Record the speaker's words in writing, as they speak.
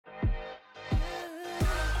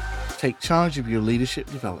Take charge of your leadership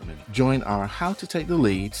development. Join our How to Take the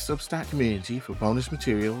Lead Substack community for bonus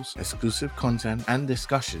materials, exclusive content, and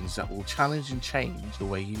discussions that will challenge and change the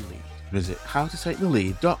way you lead. Visit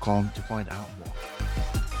howtotakethelead.com to find out more.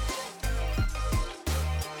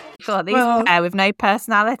 God, these pair with no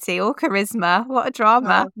personality or charisma. What a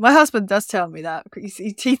drama. My husband does tell me that.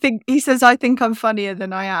 He says I think I'm funnier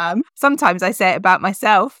than I am. Sometimes I say it about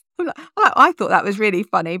myself. I thought that was really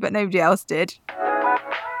funny, but nobody else did.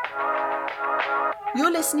 You're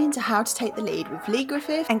listening to How to Take the Lead with Lee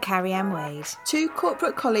Griffith and Carrie-Anne Wade. Two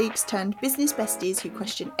corporate colleagues turned business besties who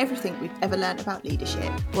question everything we've ever learnt about leadership.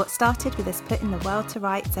 What started with us putting the world to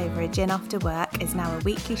rights over a gin after work is now a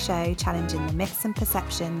weekly show challenging the myths and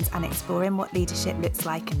perceptions and exploring what leadership looks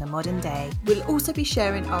like in the modern day. We'll also be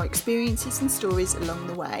sharing our experiences and stories along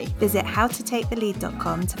the way. Visit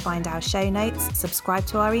howtotakethelead.com to find our show notes, subscribe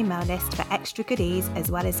to our email list for extra goodies, as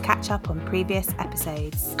well as catch up on previous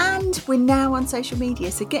episodes. And we're now on social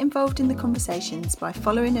media, so get involved in the conversations by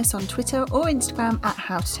following us on Twitter or Instagram at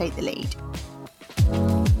How to Take the Lead.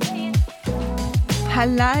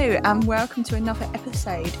 Hello and welcome to another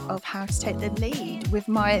episode of How to Take the Lead with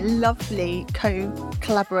my lovely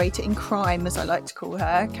co-collaborator in crime, as I like to call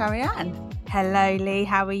her, Carrie-Anne. Hello, Lee.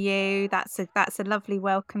 How are you? That's a lovely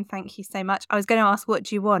welcome. Thank you so much. I was going to ask, what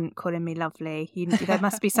do you want calling me lovely? There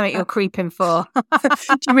must be something you're creeping for.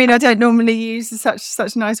 Do you mean I don't normally use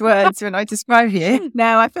such nice words when I describe you?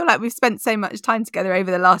 No, I feel like we've spent so much time together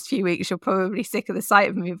over the last few weeks. You're probably sick of the sight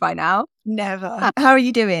of me by now. Never. How are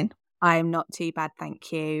you doing? I'm not too bad,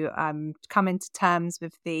 thank you. I'm coming to terms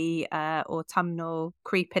with the autumnal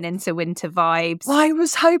creeping into winter vibes. Well, I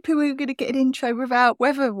was hoping we were going to get an intro without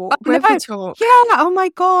weather talk. Yeah, oh my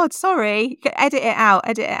God, sorry. Edit it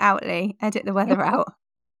out, Lee. Edit the weather out.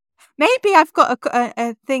 Maybe I've got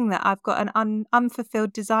a thing that I've got an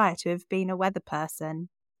unfulfilled desire to have been a weather person,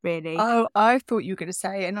 really. Oh, I thought you were going to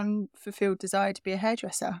say an unfulfilled desire to be a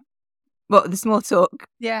hairdresser. What, the small talk?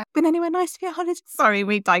 Yeah. Been anywhere nice for your holidays? Sorry,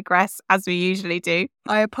 we digress, as we usually do.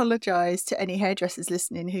 I apologise to any hairdressers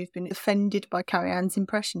listening who've been offended by Carrie-Anne's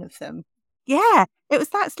impression of them. Yeah,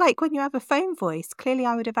 that's like when you have a phone voice. Clearly,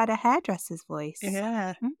 I would have had a hairdresser's voice.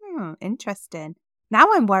 Yeah. Interesting. Now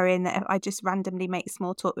I'm worrying that if I just randomly make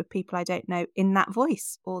small talk with people I don't know in that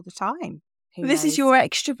voice all the time. This is your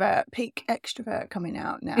peak extrovert coming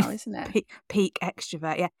out now, isn't it? Peak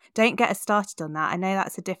extrovert, yeah. Don't get us started on that. I know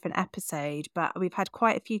that's a different episode, but we've had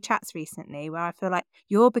quite a few chats recently where I feel like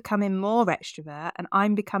you're becoming more extrovert and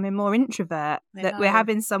I'm becoming more introvert. That we're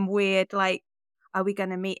having some weird, like, are we going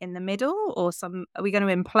to meet in the middle or are we going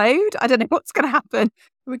to implode? I don't know what's going to happen.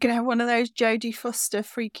 We're going to have one of those Jodie Foster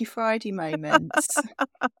Freaky Friday moments.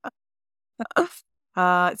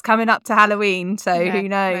 It's coming up to Halloween, so who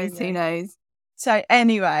knows? Who knows? So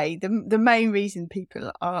anyway, the main reason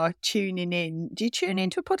people are tuning in, do you tune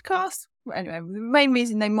into a podcast? Anyway, the main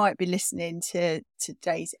reason they might be listening to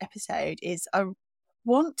today's episode is I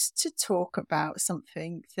want to talk about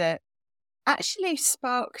something that actually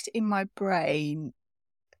sparked in my brain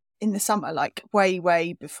in the summer, like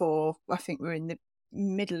way before. I think we were in the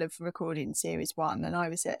middle of recording series 1 and I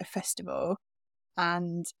was at a festival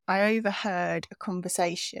and I overheard a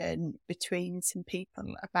conversation between some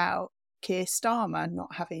people about Keir Starmer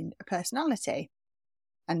not having a personality,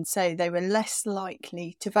 and so they were less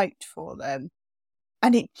likely to vote for them,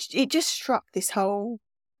 and it just struck this whole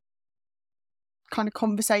kind of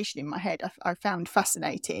conversation in my head. I found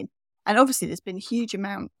fascinating, and obviously there's been a huge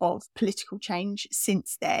amount of political change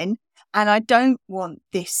since then, and I don't want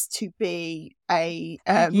this to be a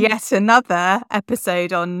yet another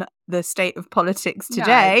episode on the state of politics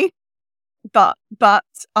today. No. But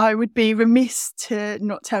I would be remiss to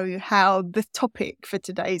not tell you how the topic for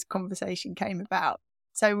today's conversation came about.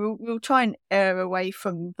 So we'll try and err away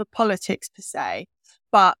from the politics per se,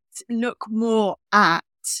 but look more at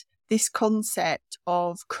this concept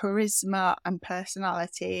of charisma and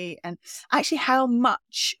personality and actually how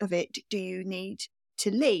much of it do you need to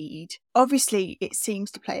lead. Obviously, it seems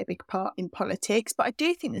to play a big part in politics, but I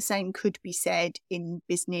do think the same could be said in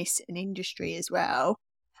business and industry as well.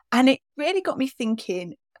 And it really got me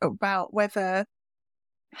thinking about whether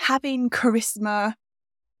having charisma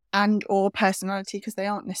and or personality, because they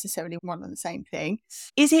aren't necessarily one and the same thing,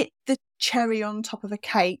 is it the cherry on top of a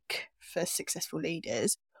cake for successful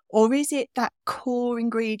leaders? Or is it that core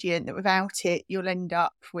ingredient that without it, you'll end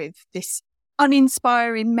up with this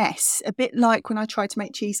uninspiring mess, a bit like when I tried to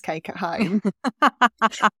make cheesecake at home?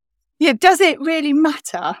 Yeah, does it really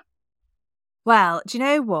matter? Well, do you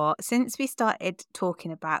know what? Since we started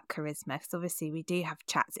talking about charisma, because obviously we do have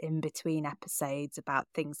chats in between episodes about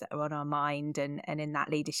things that are on our mind and in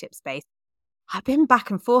that leadership space, I've been back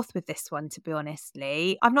and forth with this one, to be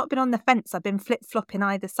honestly. I've not been on the fence. I've been flip-flopping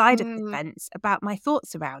either side of the fence about my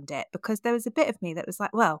thoughts around it, because there was a bit of me that was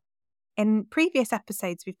like, well, in previous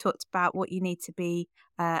episodes, we've talked about what you need to be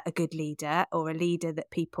a good leader, or a leader that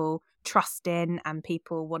people trust in and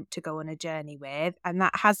people want to go on a journey with. And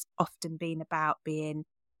that has often been about being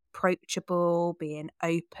approachable, being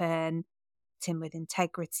open, acting with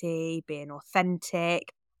integrity, being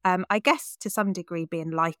authentic. I guess to some degree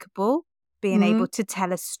being likable, being able to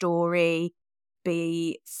tell a story,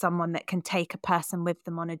 be someone that can take a person with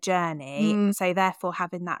them on a journey. So therefore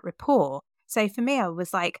having that rapport. So for me, I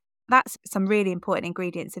was like, that's some really important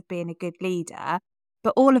ingredients of being a good leader.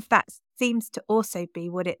 But all of that seems to also be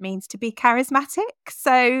what it means to be charismatic.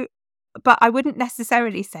 So, but I wouldn't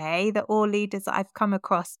necessarily say that all leaders that I've come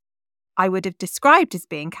across I would have described as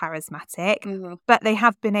being charismatic, but they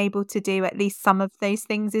have been able to do at least some of those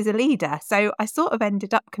things as a leader. So I sort of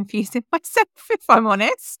ended up confusing myself, if I'm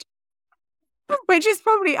honest, which is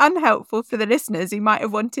probably unhelpful for the listeners who might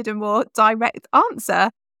have wanted a more direct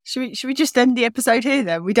answer. Should we just end the episode here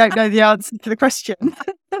then? We don't know the answer to the question.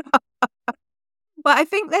 Well, I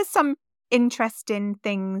think there's some interesting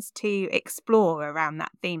things to explore around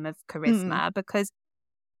that theme of charisma, because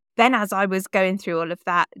then as I was going through all of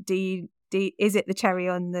that, is it the cherry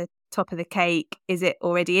on the top of the cake? Is it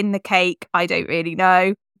already in the cake? I don't really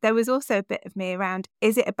know. There was also a bit of me around,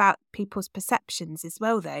 is it about people's perceptions as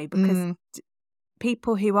well, though? Because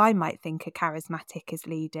people who I might think are charismatic as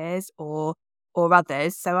leaders or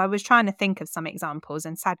others. So I was trying to think of some examples,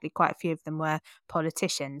 and sadly quite a few of them were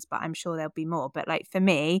politicians, but I'm sure there'll be more. But like for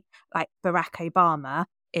me, like Barack Obama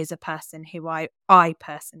is a person who I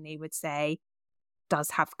personally would say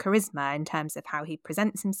does have charisma in terms of how he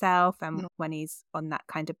presents himself, and when he's on that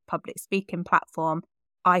kind of public speaking platform,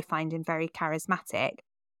 I find him very charismatic.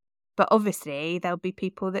 But obviously there'll be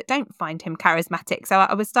people that don't find him charismatic. So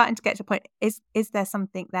I was starting to get to a point, is there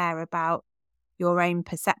something there about your own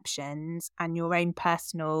perceptions and your own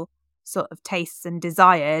personal sort of tastes and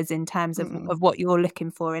desires in terms of what you're looking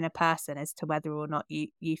for in a person as to whether or not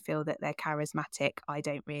you feel that they're charismatic? I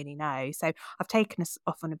don't really know. So I've taken us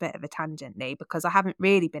off on a bit of a tangent, Lee, because I haven't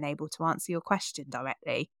really been able to answer your question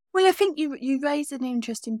directly. Well, I think you raise an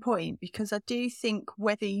interesting point, because I do think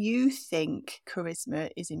whether you think charisma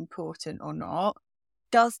is important or not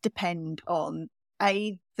does depend on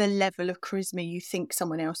A, the level of charisma you think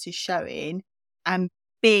someone else is showing, and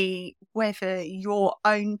B, whether your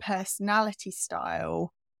own personality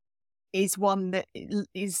style is one that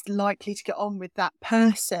is likely to get on with that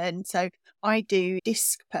person. So I do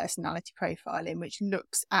DISC personality profiling, which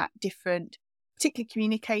looks at different particular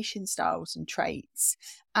communication styles and traits,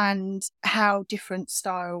 and how different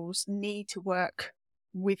styles need to work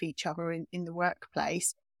with each other in the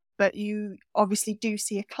workplace. But you obviously do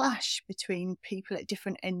see a clash between people at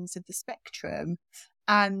different ends of the spectrum.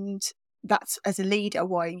 And that's, as a leader,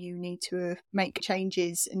 why you need to make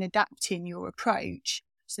changes and adapt in your approach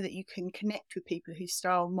so that you can connect with people whose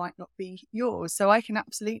style might not be yours. So I can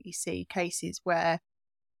absolutely see cases where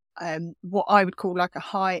what I would call like a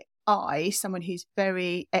high I, someone who's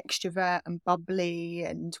very extrovert and bubbly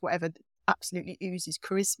and whatever, absolutely oozes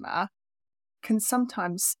charisma, can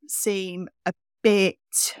sometimes seem a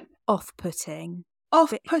bit off-putting,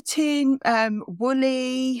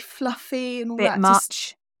 woolly, fluffy, and all bit that.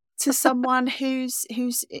 Much to someone who's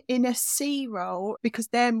in a C role, because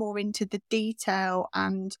they're more into the detail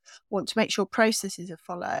and want to make sure processes are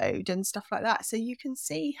followed and stuff like that. So you can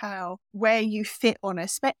see how where you fit on a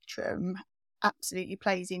spectrum absolutely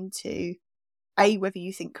plays into A, whether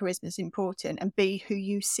you think charisma is important, and B, who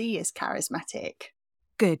you see as charismatic.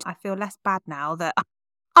 Good. I feel less bad now that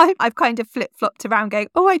I've kind of flip-flopped around going,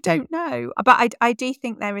 oh, I don't know. But I do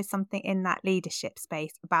think there is something in that leadership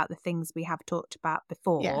space about the things we have talked about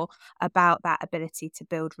before, about that ability to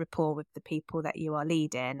build rapport with the people that you are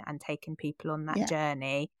leading and taking people on that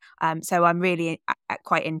journey. So I'm really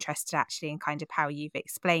quite interested actually in kind of how you've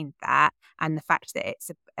explained that, and the fact that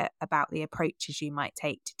it's about the approaches you might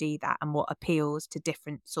take to do that and what appeals to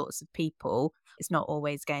different sorts of people. It's not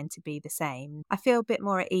always going to be the same. I feel a bit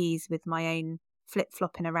more at ease with my own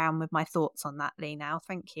flip-flopping around with my thoughts on that, Lee, now.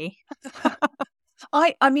 Thank you.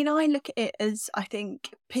 I mean, I look at it as, I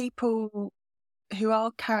think people who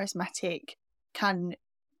are charismatic can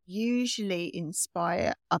usually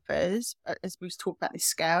inspire others. As we've talked about this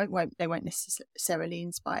scale, they won't necessarily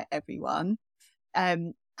inspire everyone.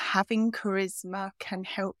 Having charisma can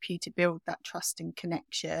help you to build that trust and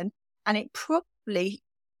connection, and it probably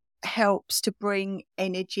helps to bring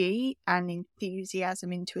energy and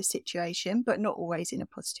enthusiasm into a situation, but not always in a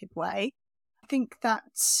positive way. I think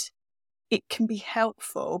that it can be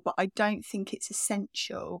helpful, but I don't think it's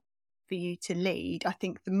essential for you to lead. I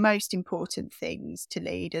think the most important things to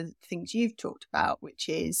lead are the things you've talked about, which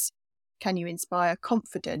is, can you inspire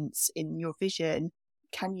confidence in your vision?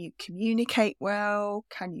 Can you communicate well?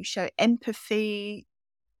 Can you show empathy?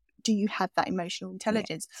 Do you have that emotional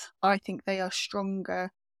intelligence? Yeah. I think they are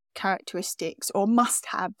stronger characteristics or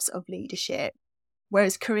must-haves of leadership,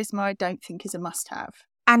 whereas charisma I don't think is a must-have.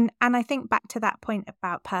 And I think back to that point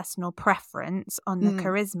about personal preference on the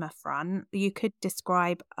charisma front, you could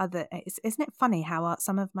describe other... Isn't it funny how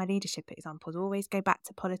some of my leadership examples always go back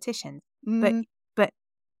to politicians? But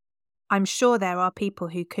I'm sure there are people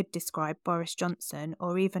who could describe Boris Johnson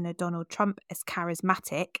or even a Donald Trump as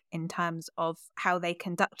charismatic in terms of how they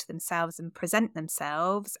conduct themselves and present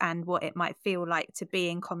themselves and what it might feel like to be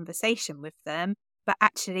in conversation with them. But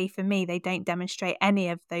actually, for me, they don't demonstrate any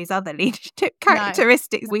of those other leadership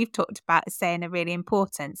characteristics we've talked about as saying are really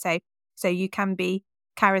important. So you can be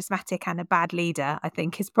charismatic and a bad leader, I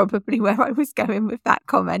think, is probably where I was going with that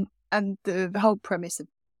comment. And the whole premise of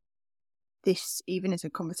this, even as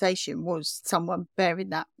a conversation, was someone bearing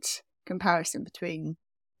that comparison between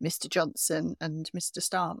Mr. Johnson and Mr.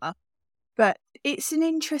 Starmer. But it's an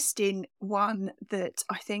interesting one that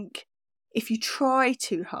I think if you try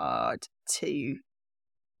too hard to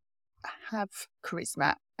have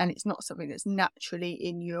charisma and it's not something that's naturally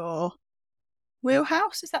in your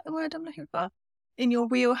wheelhouse, is that the word I'm looking for? In your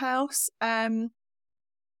wheelhouse, I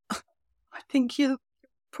think you'll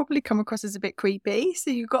probably come across as a bit creepy. So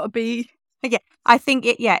you've got to be... Yeah, I think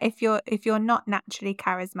if you're not naturally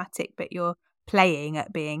charismatic but you're playing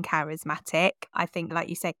at being charismatic, I think, like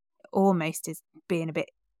you say, almost is being a bit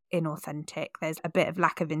inauthentic. There's a bit of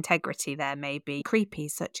lack of integrity there, maybe. Creepy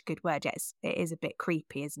is such a good word. Yes, it is a bit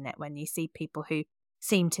creepy, isn't it, when you see people who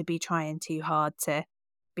seem to be trying too hard to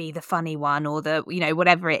be the funny one or the,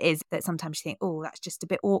 whatever it is, that sometimes you think, oh, that's just a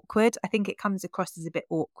bit awkward. I think it comes across as a bit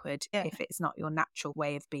awkward if it's not your natural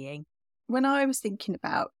way of being. When I was thinking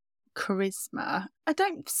about charisma, I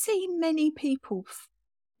don't see many people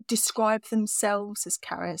describe themselves as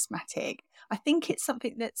charismatic. I think it's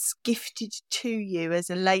something that's gifted to you as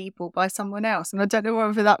a label by someone else, and I don't know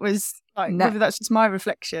whether that was whether that's just my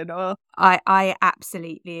reflection or... I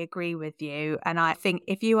absolutely agree with you, and I think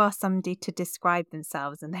if you ask somebody to describe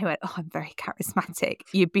themselves and they went, oh, I'm very charismatic,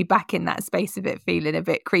 you'd be back in that space of it feeling a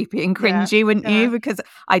bit creepy and cringy, wouldn't you? Because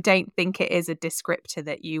I don't think it is a descriptor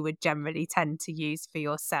that you would generally tend to use for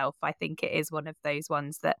yourself. I think it is one of those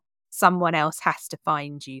ones that someone else has to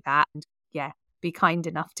find you that, and be kind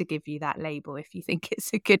enough to give you that label if you think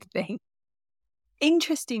it's a good thing.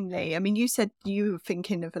 Interestingly, I mean, you said you were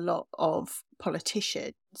thinking of a lot of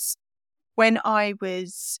politicians. When I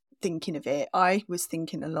was thinking of it, I was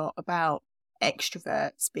thinking a lot about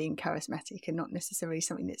extroverts being charismatic and not necessarily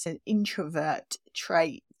something that's an introvert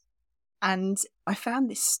trait. And I found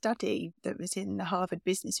this study that was in the Harvard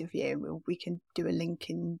Business Review. We can do a link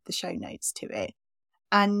in the show notes to it.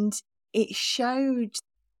 And it showed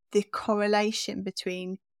the correlation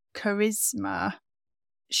between charisma,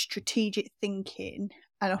 strategic thinking,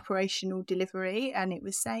 and operational delivery. And it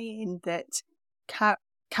was saying that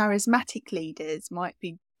charismatic leaders might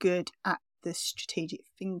be good at the strategic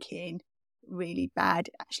thinking, really bad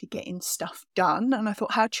at actually getting stuff done. And I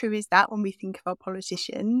thought, how true is that when we think of our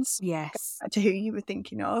politicians? Yes. To who you were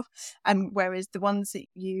thinking of. And whereas the ones that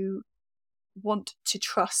you want to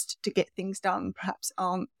trust to get things done perhaps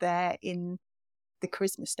aren't there in the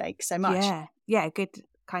charisma stake so much. Yeah, good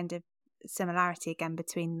kind of similarity again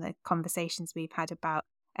between the conversations we've had about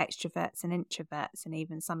extroverts and introverts, and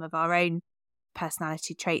even some of our own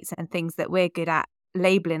personality traits and things that we're good at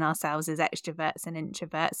labeling ourselves as extroverts and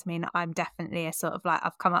introverts. I mean, I'm definitely a sort of like,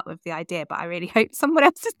 I've come up with the idea, but I really hope someone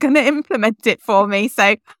else is going to implement it for me.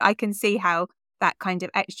 So I can see how that kind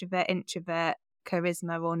of extrovert, introvert,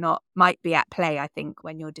 charisma or not might be at play, I think,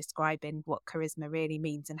 when you're describing what charisma really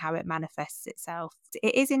means and how it manifests itself.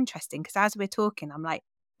 It is interesting because as we're talking, I'm like,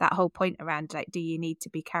 that whole point around like, do you need to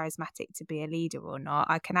be charismatic to be a leader or not?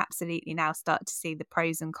 I can absolutely now start to see the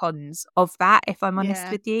pros and cons of that, if I'm honest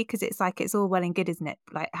with you, because it's like, it's all well and good, isn't it?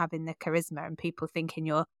 Like having the charisma and people thinking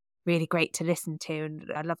you're really great to listen to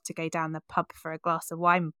and I'd love to go down the pub for a glass of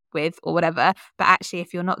wine with or whatever, but actually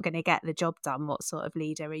if you're not going to get the job done, what sort of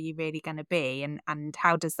leader are you really going to be, and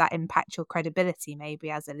how does that impact your credibility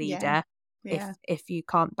maybe as a leader if you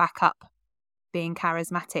can't back up being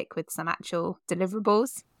charismatic with some actual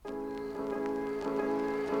deliverables?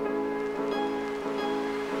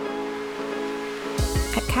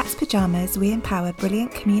 Cat's Pyjamas, we empower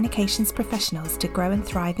brilliant communications professionals to grow and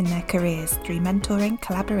thrive in their careers through mentoring,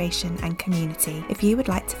 collaboration and community. If you would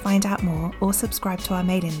like to find out more or subscribe to our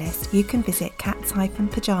mailing list, you can visit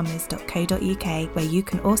cats-pyjamas.co.uk, where you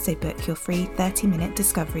can also book your free 30-minute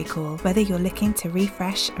discovery call. Whether you're looking to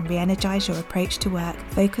refresh and re-energise your approach to work,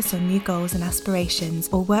 focus on new goals and aspirations,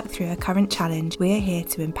 or work through a current challenge, we are here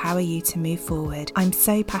to empower you to move forward. I'm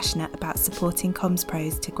so passionate about supporting comms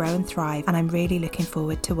pros to grow and thrive, and I'm really looking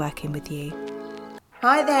forward to working with you.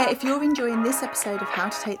 Hi there, if you're enjoying this episode of How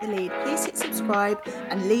to Take the Lead, please hit subscribe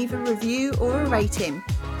and leave a review or a rating.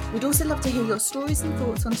 We'd also love to hear your stories and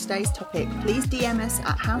thoughts on today's topic. Please DM us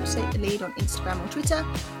at How to Take the Lead on Instagram or Twitter,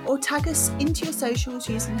 or tag us into your socials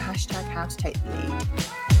using the hashtag How to Take the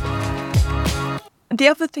Lead. The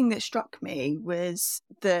other thing that struck me was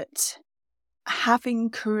that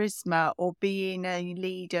having charisma, or being a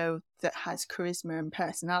leader that has charisma and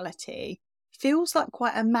personality, feels like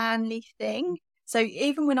quite a manly thing. So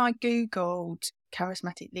even when I Googled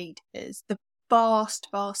charismatic leaders, the vast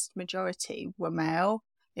majority were male.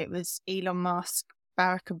 It was Elon Musk,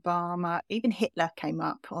 Barack Obama, even Hitler came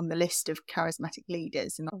up on the list of charismatic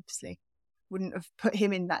leaders, and obviously wouldn't have put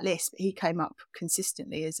him in that list, but he came up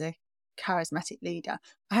consistently as a charismatic leader.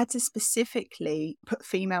 I had to specifically put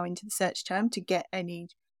female into the search term to get any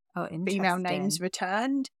female names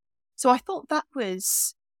returned. So I thought that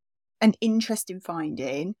was an interesting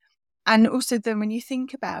finding. And also then when you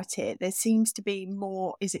think about it, there seems to be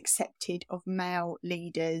more is accepted of male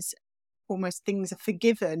leaders. Almost things are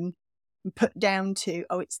forgiven and put down to,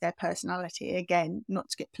 it's their personality. Again, not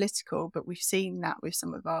to get political, but we've seen that with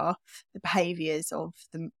some of the behaviours of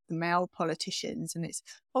the male politicians, and it's,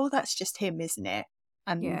 that's just him, isn't it?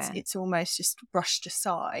 And it's almost just brushed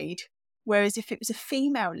aside. Whereas if it was a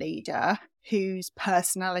female leader whose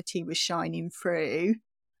personality was shining through,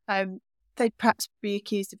 they'd perhaps be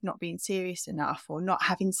accused of not being serious enough, or not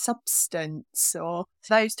having substance, or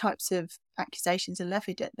those types of accusations are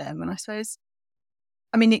levied at them. And I suppose,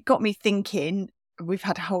 it got me thinking. We've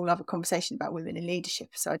had a whole other conversation about women in leadership,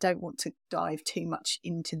 so I don't want to dive too much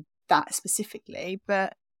into that specifically,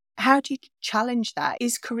 but how do you challenge that?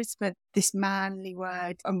 Is charisma this manly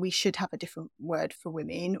word and we should have a different word for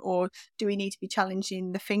women, or do we need to be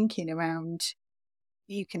challenging the thinking around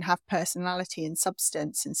you can have personality and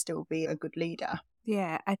substance and still be a good leader?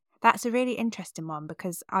 Yeah, that's a really interesting one,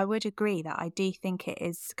 because I would agree that I do think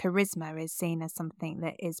charisma is seen as something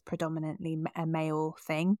that is predominantly a male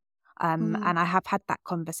thing. And I have had that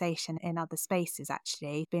conversation in other spaces,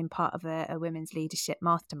 actually, being part of a women's leadership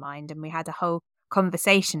mastermind. And we had a whole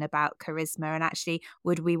conversation about charisma, and actually,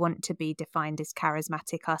 would we want to be defined as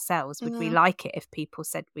charismatic ourselves? Would we like it if people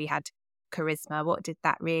said we had charisma? What did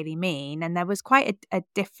that really mean? And there was quite a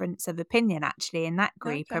difference of opinion, actually, in that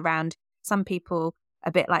group around some people,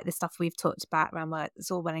 a bit like the stuff we've talked about around, well,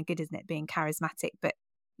 it's all well and good, isn't it, being charismatic, but,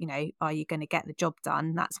 are you going to get the job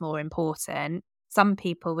done? That's more important. Some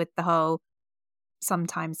people with the whole,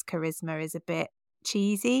 sometimes charisma is a bit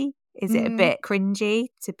cheesy. Is it a bit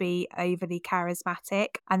cringy to be overly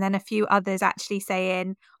charismatic? And then a few others actually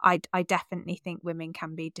saying, I definitely think women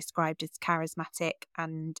can be described as charismatic,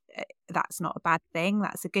 and that's not a bad thing.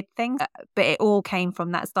 That's a good thing. But it all came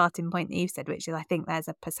from that starting point that you said, which is, I think there's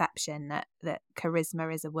a perception that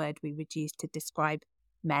charisma is a word we would use to describe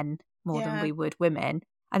men more than we would women.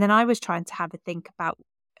 And then I was trying to have a think about,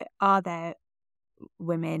 are there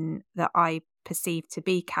women that I perceive to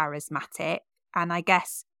be charismatic? And I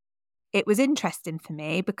guess it was interesting for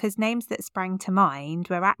me because names that sprang to mind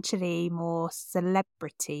were actually more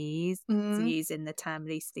celebrities, using the term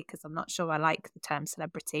loosely because I'm not sure I like the term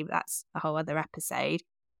celebrity, but that's a whole other episode.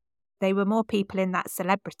 They were more people in that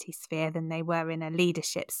celebrity sphere than they were in a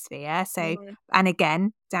leadership sphere. So, and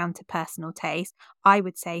again, down to personal taste, I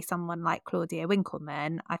would say someone like Claudia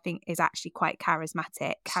Winkleman, I think, is actually quite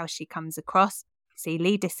charismatic, how she comes across. See,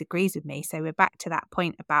 Lee disagrees with me, so we're back to that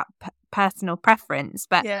point about personal preference,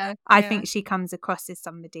 but I think she comes across as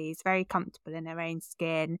somebody who's very comfortable in her own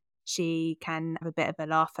skin. She can have a bit of a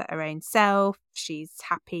laugh at her own self. She's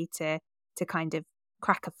happy to kind of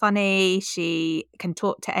crack a funny. She can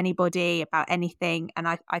talk to anybody about anything, and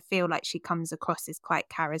I feel like she comes across as quite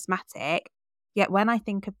charismatic. Yet when I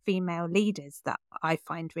think of female leaders that I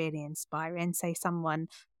find really inspiring, say someone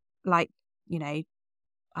like,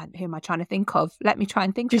 who am I trying to think of? Let me try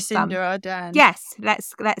and think of some. Jacinda Ardern. Yes,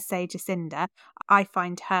 let's say Jacinda. I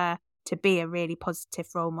find her to be a really positive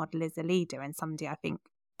role model as a leader, and somebody I think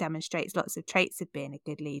demonstrates lots of traits of being a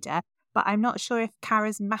good leader. but I'm not sure if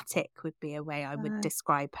charismatic would be a way I would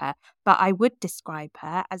describe her. But I would describe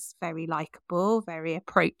her as very likeable, very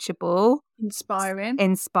approachable.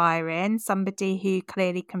 Inspiring, somebody who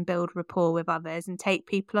clearly can build rapport with others and take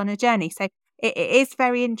people on a journey. So it is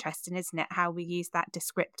very interesting, isn't it, how we use that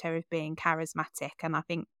descriptor of being charismatic. And I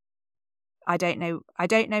think I don't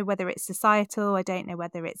know whether it's societal, I don't know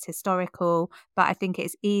whether it's historical, but I think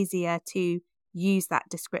it's easier to use that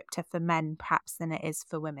descriptor for men perhaps than it is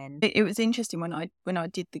for women. It was interesting when I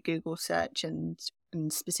did the Google search and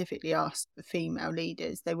specifically asked the female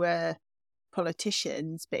leaders. They were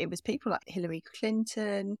politicians, but it was people like Hillary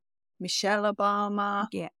Clinton, Michelle Obama.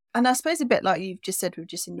 Yeah. And I suppose a bit like you've just said with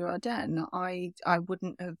Jacinda Ardern, I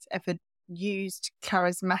wouldn't have ever used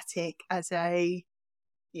charismatic as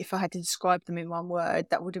if I had to describe them in one word,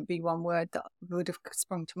 that wouldn't be one word that would have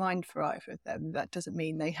sprung to mind for either of them. That doesn't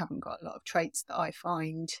mean they haven't got a lot of traits that I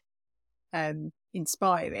find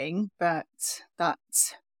inspiring, but that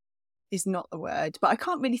is not the word. But I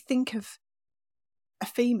can't really think of a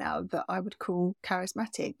female that I would call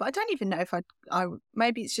charismatic. But I don't even know if I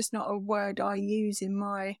maybe it's just not a word I use in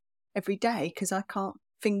my everyday, because I can't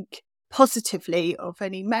think positively of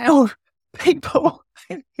any male people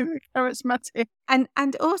who are charismatic.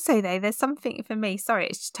 And also though, there's something for me, sorry,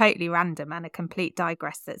 it's just totally random and a complete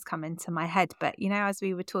digress that's come into my head, but you know, as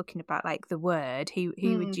we were talking about like the word, who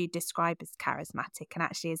would you describe as charismatic, and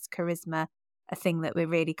actually is charisma a thing that we're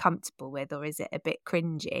really comfortable with, or is it a bit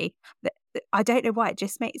cringy? I don't know why, it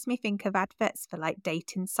just makes me think of adverts for like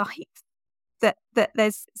dating sites, that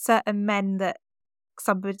there's certain men that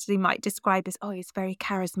somebody might describe as, oh, he's very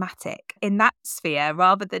charismatic in that sphere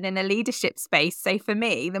rather than in a leadership space. So for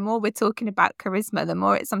me, the more we're talking about charisma, the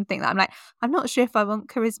more it's something that I'm like, I'm not sure if I want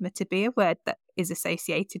charisma to be a word that is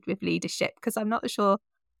associated with leadership, because I'm not sure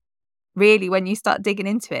really when you start digging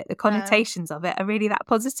into it, the connotations of it are really that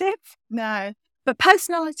positive. No. But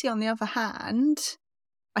personality, on the other hand,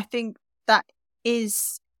 I think that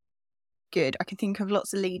is good. I can think of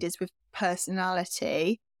lots of leaders with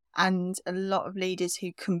personality and a lot of leaders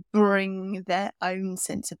who can bring their own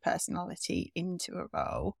sense of personality into a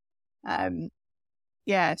role.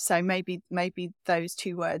 So maybe those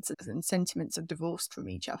two words and sentiments are divorced from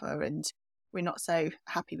each other, and we're not so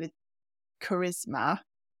happy with charisma,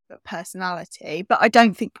 but personality. But I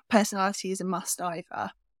don't think personality is a must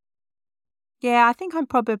either. Yeah, I think I'm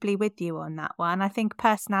probably with you on that one. I think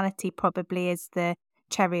personality probably is the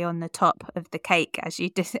cherry on the top of the cake, as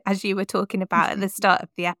you were talking about at the start of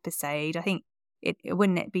the episode. I think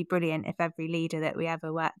wouldn't it be brilliant if every leader that we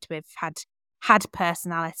ever worked with had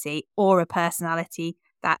personality, or a personality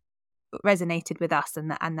that resonated with us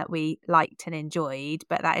and that we liked and enjoyed,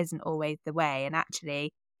 but that isn't always the way. And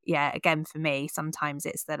actually, yeah, again, for me, sometimes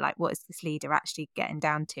it's the like, what is this leader actually getting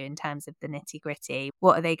down to in terms of the nitty gritty?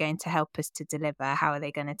 What are they going to help us to deliver? How are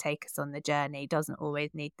they going to take us on the journey? Doesn't always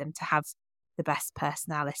need them to have the best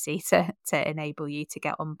personality to enable you to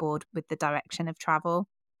get on board with the direction of travel.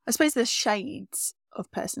 I suppose there's shades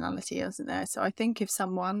of personality, isn't there? So I think if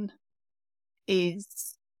someone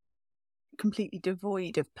is completely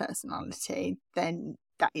devoid of personality, then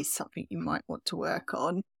that is something you might want to work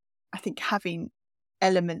on. I think having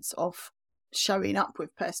elements of showing up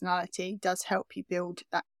with personality does help you build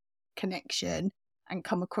that connection and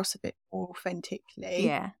come across a bit more authentically.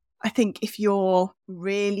 Yeah. I think if you're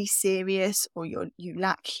really serious, or you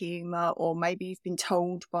lack humour, or maybe you've been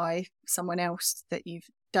told by someone else that you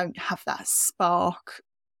don't have that spark,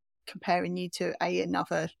 comparing you to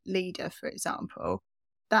another leader, for example,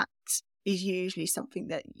 that is usually something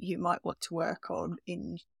that you might want to work on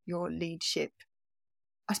in your leadership.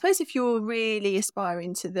 I suppose if you're really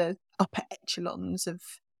aspiring to the upper echelons of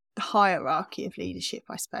the hierarchy of leadership,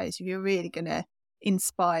 I suppose, if you're really going to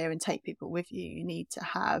inspire and take people with you, you need to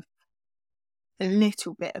have a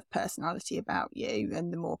little bit of personality about you.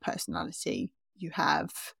 And the more personality you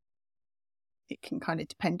have, it can kind of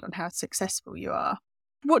depend on how successful you are.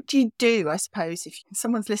 What do you do, I suppose, if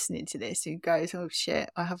someone's listening to this who goes, oh shit,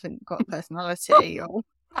 I haven't got a personality, or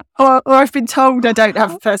I've been told I don't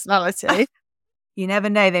have a personality? You never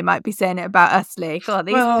know, they might be saying it about us, Lee. God,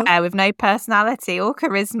 these pair with no personality or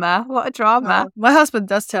charisma. What a drama. My husband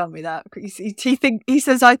does tell me that. He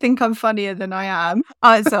says I think I'm funnier than I am.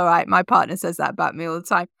 Oh, it's all right. My partner says that about me all the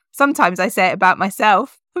time. Sometimes I say it about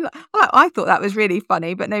myself. I thought that was really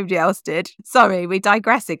funny, but nobody else did. Sorry, we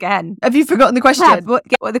digress again. Have you forgotten the question?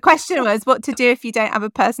 Well, the question was what to do if you don't have a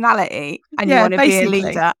personality and you want to be a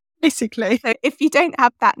leader. Basically. So if you don't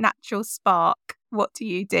have that natural spark, what do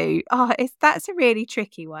you do? That's a really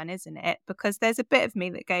tricky one, isn't it? Because there's a bit of me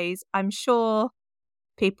that goes, I'm sure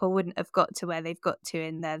people wouldn't have got to where they've got to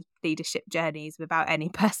in their leadership journeys without any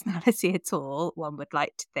personality at all, one would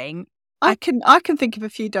like to think. I can think of a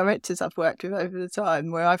few directors I've worked with over the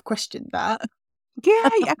time where I've questioned that.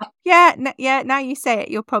 Yeah. Now you say it,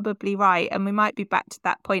 you're probably right. And we might be back to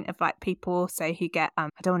that point of like people also who get, I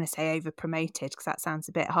don't want to say over promoted because that sounds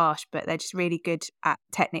a bit harsh, but they're just really good at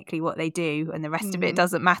technically what they do and the rest of it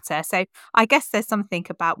doesn't matter. So I guess there's something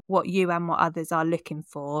about what you and what others are looking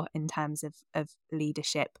for in terms of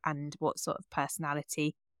leadership and what sort of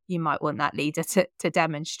personality you might want that leader to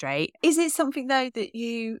demonstrate. Is it something though that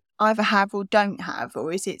you either have or don't have,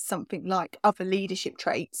 or is it something like other leadership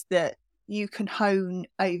traits that you can hone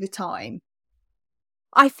over time?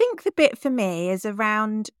 I think the bit for me is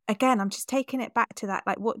around, again, I'm just taking it back to that,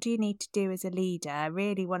 like, what do you need to do as a leader?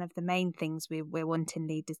 Really, one of the main things we're wanting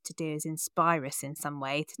leaders to do is inspire us in some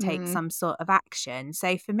way to take some sort of action.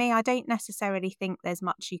 So for me, I don't necessarily think there's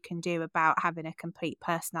much you can do about having a complete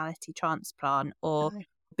personality transplant or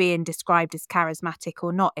being described as charismatic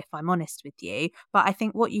or not, if I'm honest with you. But I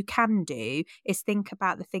think what you can do is think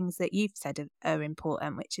about the things that you've said are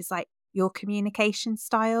important, which is like your communication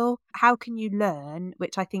style. How can you learn,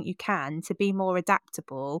 which I think you can, to be more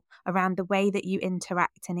adaptable around the way that you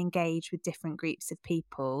interact and engage with different groups of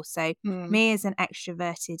people? So me as an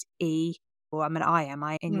extroverted E, or I'm an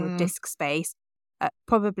I in your disc space,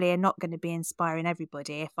 probably are not going to be inspiring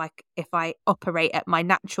everybody if I operate at my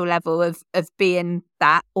natural level of being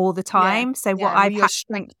that all the time. So what I've your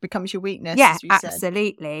strength becomes your weakness. Yeah, as you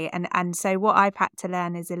absolutely. said. And so what I've had to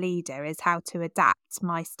learn as a leader is how to adapt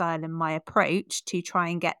my style and my approach to try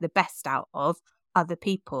and get the best out of other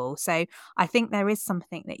people. So I think there is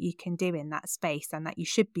something that you can do in that space and that you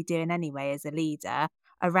should be doing anyway as a leader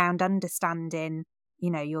around understanding, you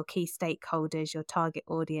know, your key stakeholders, your target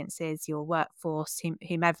audiences, your workforce,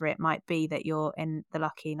 whomever it might be that you're in the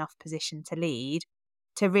lucky enough position to lead,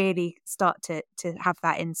 to really start to have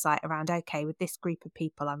that insight around, okay, with this group of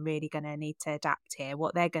people, I'm really going to need to adapt here.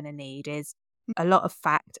 What they're going to need is a lot of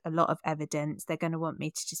fact, a lot of evidence. They're going to want me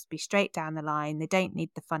to just be straight down the line. They don't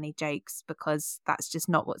need the funny jokes because that's just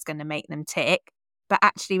not what's going to make them tick. But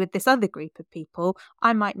actually with this other group of people,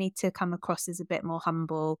 I might need to come across as a bit more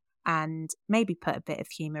humble and maybe put a bit of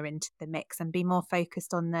humour into the mix and be more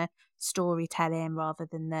focused on the storytelling rather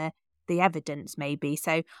than the evidence maybe.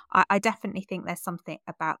 So I definitely think there's something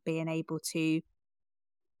about being able to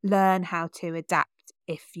learn how to adapt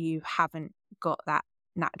if you haven't got that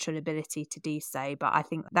natural ability to do so. But I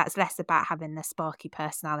think that's less about having the sparky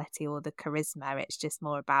personality or the charisma. It's just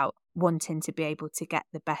more about wanting to be able to get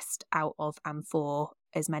the best out of and for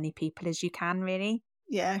as many people as you can, really.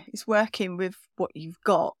 Yeah, it's working with what you've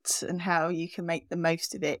got and how you can make the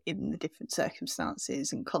most of it in the different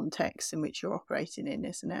circumstances and contexts in which you're operating in,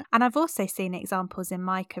 isn't it? And I've also seen examples in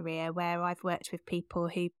my career where I've worked with people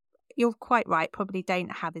who, you're quite right, probably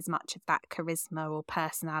don't have as much of that charisma or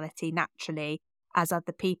personality naturally as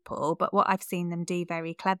other people. But what I've seen them do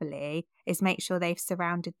very cleverly is make sure they've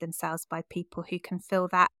surrounded themselves by people who can fill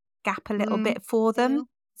that gap a little bit for them.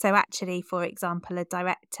 So actually, for example, a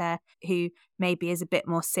director who maybe is a bit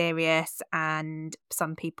more serious and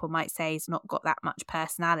some people might say has not got that much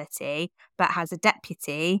personality, but has a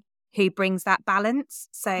deputy who brings that balance.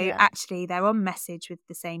 So actually they're on message with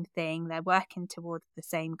the same thing. They're working towards the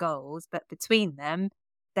same goals, but between them,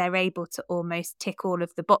 they're able to almost tick all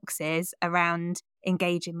of the boxes around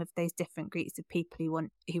engaging with those different groups of people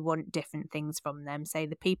who want different things from them. So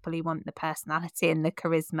the people who want the personality and the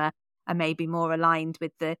charisma are maybe more aligned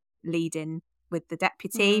with the leading with the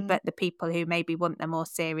deputy, but the people who maybe want the more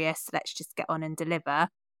serious, let's just get on and deliver.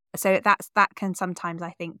 So that can sometimes, I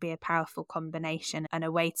think, be a powerful combination and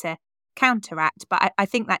a way to counteract. But I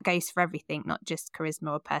think that goes for everything, not just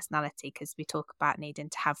charisma or personality, because we talk about needing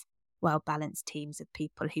to have well-balanced teams of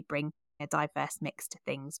people who bring a diverse mix to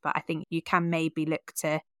things. But I think you can maybe look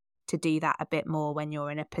to do that a bit more when you're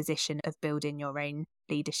in a position of building your own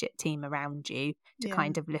leadership team around you, to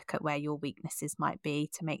kind of look at where your weaknesses might be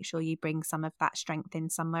to make sure you bring some of that strength in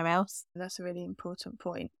somewhere else. That's a really important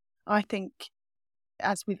point. I think,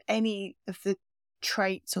 as with any of the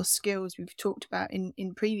traits or skills we've talked about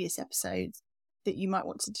in previous episodes that you might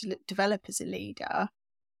want to develop as a leader,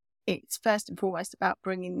 it's first and foremost about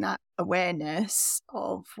bringing that awareness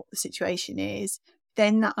of what the situation is,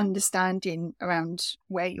 then that understanding around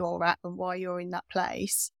where you're at and why you're in that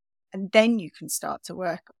place, and then you can start to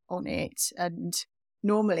work on it. And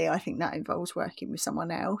normally I think that involves working with someone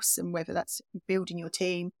else, and whether that's building your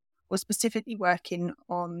team or specifically working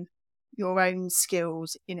on your own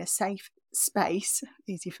skills in a safe space,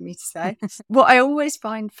 easy for me to say. What I always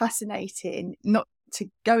find fascinating, not to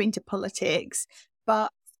go into politics,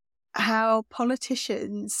 but how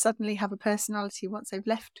politicians suddenly have a personality once they've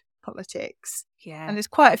left politics. Yeah. And there's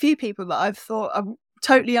quite a few people that I've thought I'm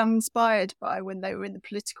totally uninspired by when they were in the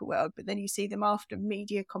political world, but then you see them after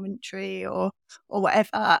media commentary or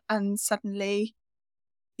whatever, and suddenly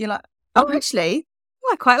you're like, oh, actually,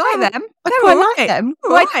 I quite like them. I quite like them.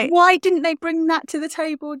 Right. Why didn't they bring that to the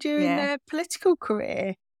table during their political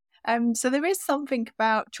career? So there is something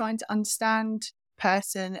about trying to understand a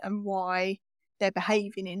person and why they're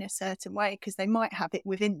behaving in a certain way, because they might have it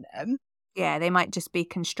within them. Yeah, they might just be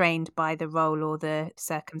constrained by the role or the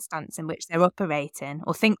circumstance in which they're operating,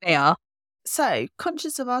 or think they are. So,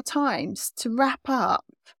 conscious of our times, to wrap up,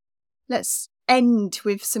 let's end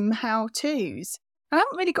with some how-tos. I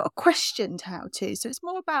haven't really got a question to how-to, so it's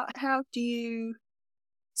more about how do you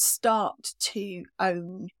start to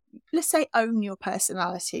own your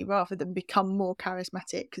personality rather than become more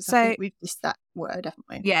charismatic, because I think we've missed that word, haven't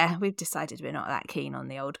we? Yeah, we've decided we're not that keen on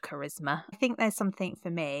the old charisma. I think there's something for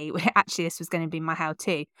me, actually this was going to be my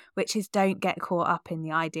how-to, which is don't get caught up in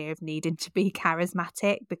the idea of needing to be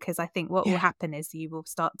charismatic, because I think what will happen is you will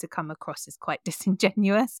start to come across as quite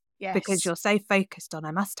disingenuous, because you're so focused on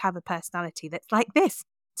I must have a personality that's like this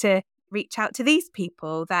to reach out to these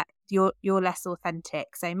people that you're less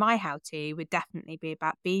authentic. So my how-to would definitely be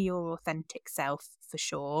about be your authentic self for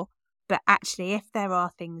sure. But actually, if there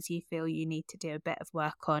are things you feel you need to do a bit of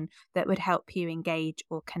work on that would help you engage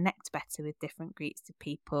or connect better with different groups of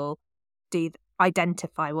people,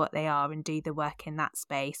 identify what they are and do the work in that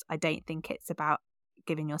space. I don't think it's about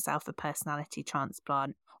giving yourself a personality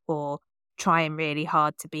transplant or trying really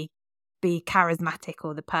hard to be charismatic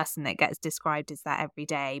or the person that gets described as that every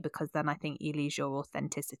day, because then I think you lose your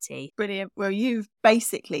authenticity. Brilliant. Well, you've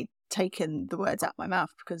basically taken the words out of my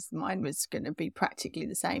mouth, because mine was going to be practically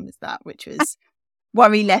the same as that, which was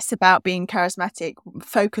worry less about being charismatic,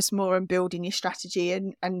 focus more on building your strategy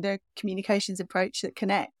and the communications approach that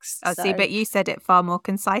connects. See, but you said it far more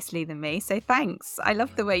concisely than me, so thanks. I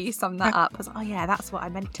love the way you summed that up. I was like, oh yeah, that's what I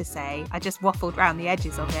meant to say. I just waffled around the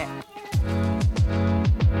edges of it.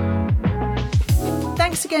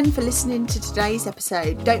 Thanks again for listening to today's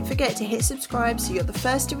episode. Don't forget to hit subscribe so you're the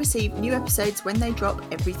first to receive new episodes when they drop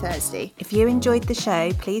every Thursday. If you enjoyed the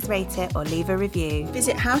show, please rate it or leave a review.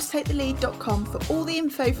 Visit howtotakethelead.com for all the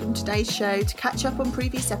info from today's show, to catch up on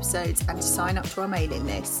previous episodes and to sign up to our mailing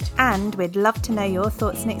list. And we'd love to know your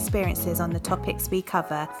thoughts and experiences on the topics we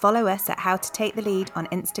cover. Follow us at How to Take the Lead on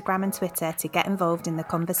Instagram and Twitter to get involved in the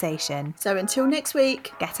conversation. So until next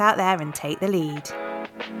week, get out there and take the lead.